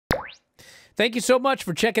Thank you so much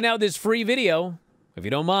for checking out this free video. If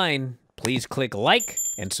you don't mind, please click like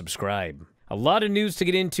and subscribe. A lot of news to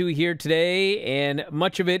get into here today, and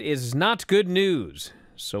much of it is not good news.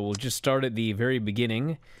 So we'll just start at the very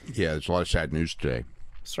beginning. Yeah, there's a lot of sad news today.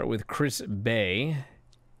 Start with Chris Bey.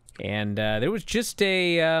 And there was just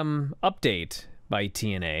a update by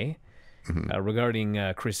TNA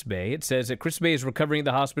regarding Chris Bey. It says that Chris Bey is recovering at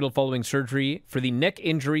the hospital following surgery for the neck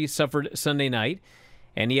injury suffered Sunday night,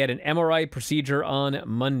 and he had an MRI procedure on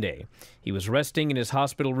Monday. He was resting in his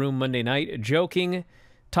hospital room Monday night, joking,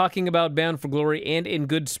 talking about Bound for Glory, and in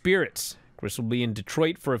good spirits. Chris will be in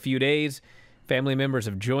Detroit for a few days. Family members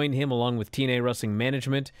have joined him along with TNA Wrestling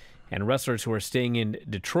Management and wrestlers who are staying in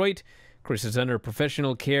Detroit. Chris is under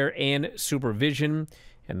professional care and supervision,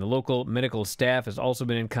 and the local medical staff has also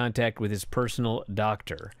been in contact with his personal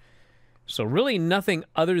doctor. So really nothing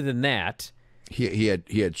other than that. He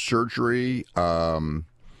had surgery, and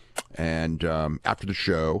after the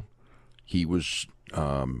show, he was,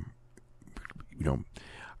 I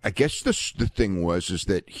guess the thing was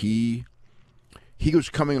that he was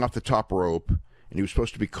coming off the top rope, and he was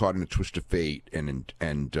supposed to be caught in a twist of fate, and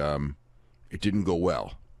it didn't go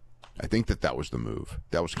well. I think that was the move.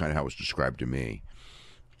 That was kind of how it was described to me.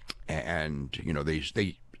 And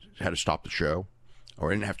they had to stop the show. Or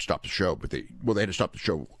they didn't have to stop the show, but they had to stop the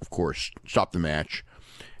show, of course, stop the match.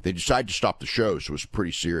 They decided to stop the show, so it was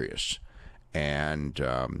pretty serious. And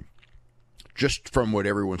just from what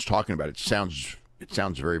everyone's talking about, it sounds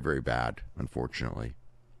very, very bad, unfortunately.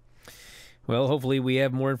 Well, hopefully we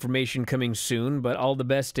have more information coming soon, but all the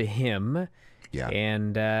best to him. Yeah.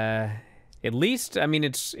 And at least, I mean,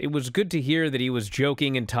 it was good to hear that he was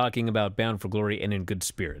joking and talking about Bound for Glory and in good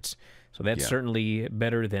spirits. So that's certainly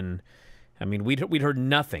better than... I mean, we'd heard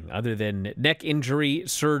nothing other than neck injury,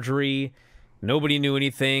 surgery. Nobody knew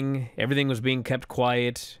anything. Everything was being kept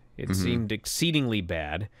quiet. It seemed exceedingly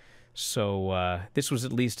bad. So this was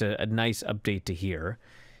at least a nice update to hear.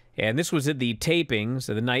 And this was at the tapings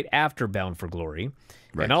of the night after Bound for Glory.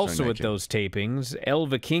 Right, and also at those tapings, El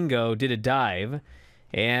Vikingo did a dive,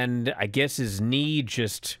 and I guess his knee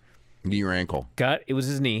just... Knee or ankle. It was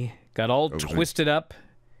his knee. Got all twisted up.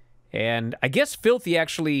 And I guess Filthy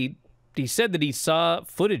actually... He said that he saw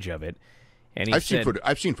footage of it, and I've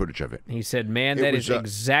seen footage of it. He said, "Man, that is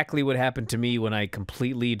exactly what happened to me when I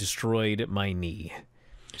completely destroyed my knee."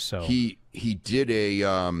 So he did a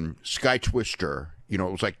sky twister. It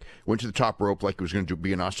was like went to the top rope like it was going to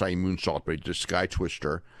be an acai moonsault, but he did a sky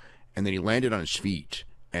twister, and then he landed on his feet,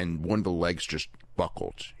 and one of the legs just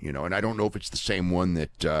buckled. And I don't know if it's the same one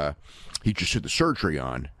that he just did the surgery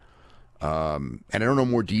on. And I don't know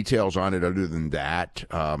more details on it other than that.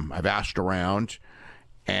 I've asked around,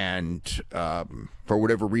 and for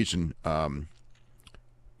whatever reason,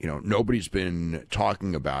 nobody's been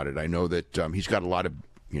talking about it. I know that he's got a lot of,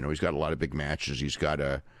 big matches. He's got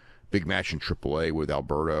a big match in AAA with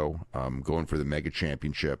Alberto, going for the Mega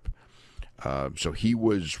Championship. So he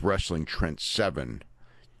was wrestling Trent Seven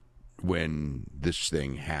when this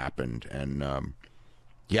thing happened, and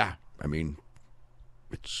yeah, I mean,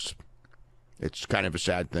 it's kind of a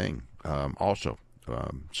sad thing, also.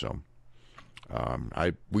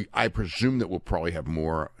 I presume that we'll probably have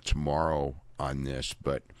more tomorrow on this,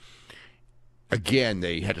 but again,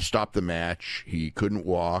 they had to stop the match. He couldn't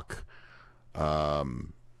walk.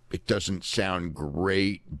 It doesn't sound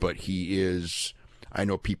great, but he is. I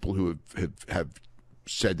know people who have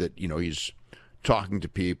said that he's talking to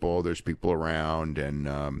people. There's people around,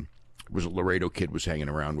 and was a Laredo kid was hanging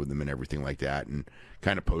around with him and everything like that, and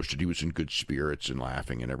kind of posted he was in good spirits and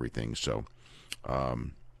laughing and everything. So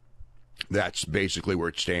that's basically where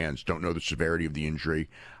it stands. Don't know the severity of the injury.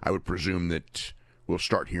 I would presume that we'll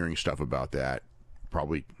start hearing stuff about that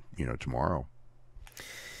probably tomorrow.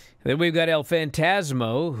 Then we've got El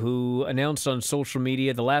Phantasmo, who announced on social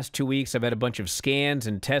media, the last 2 weeks I've had a bunch of scans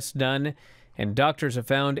and tests done, and doctors have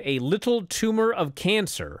found a little tumor of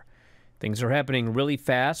cancer. Things are happening really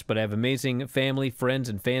fast, but I have amazing family, friends,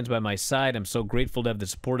 and fans by my side. I'm so grateful to have the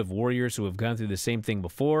support of warriors who have gone through the same thing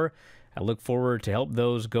before. I look forward to help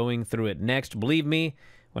those going through it next. Believe me,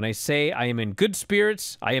 when I say I am in good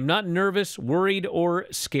spirits, I am not nervous, worried, or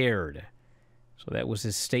scared. So that was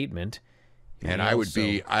his statement. And I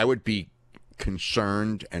would be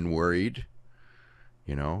concerned and worried.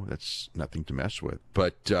 That's nothing to mess with.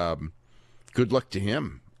 But good luck to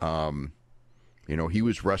him. He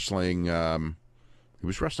was wrestling. He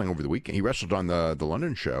was wrestling over the weekend. He wrestled on the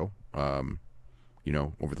London show.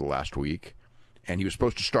 Over the last week, and he was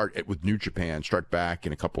supposed to start with New Japan, start back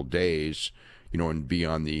in a couple of days, and be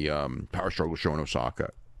on the Power Struggle show in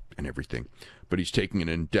Osaka and everything. But he's taking an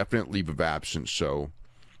indefinite leave of absence, so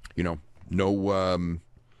you know, no,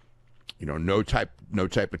 no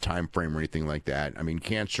type of time frame or anything like that. I mean,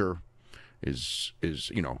 cancer is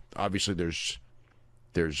obviously there's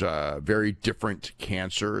very different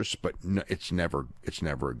cancers, but it's never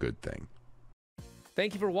a good thing.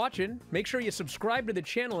 Thank you for watching. Make sure you subscribe to the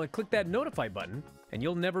channel and click that notify button, and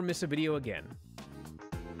you'll never miss a video again.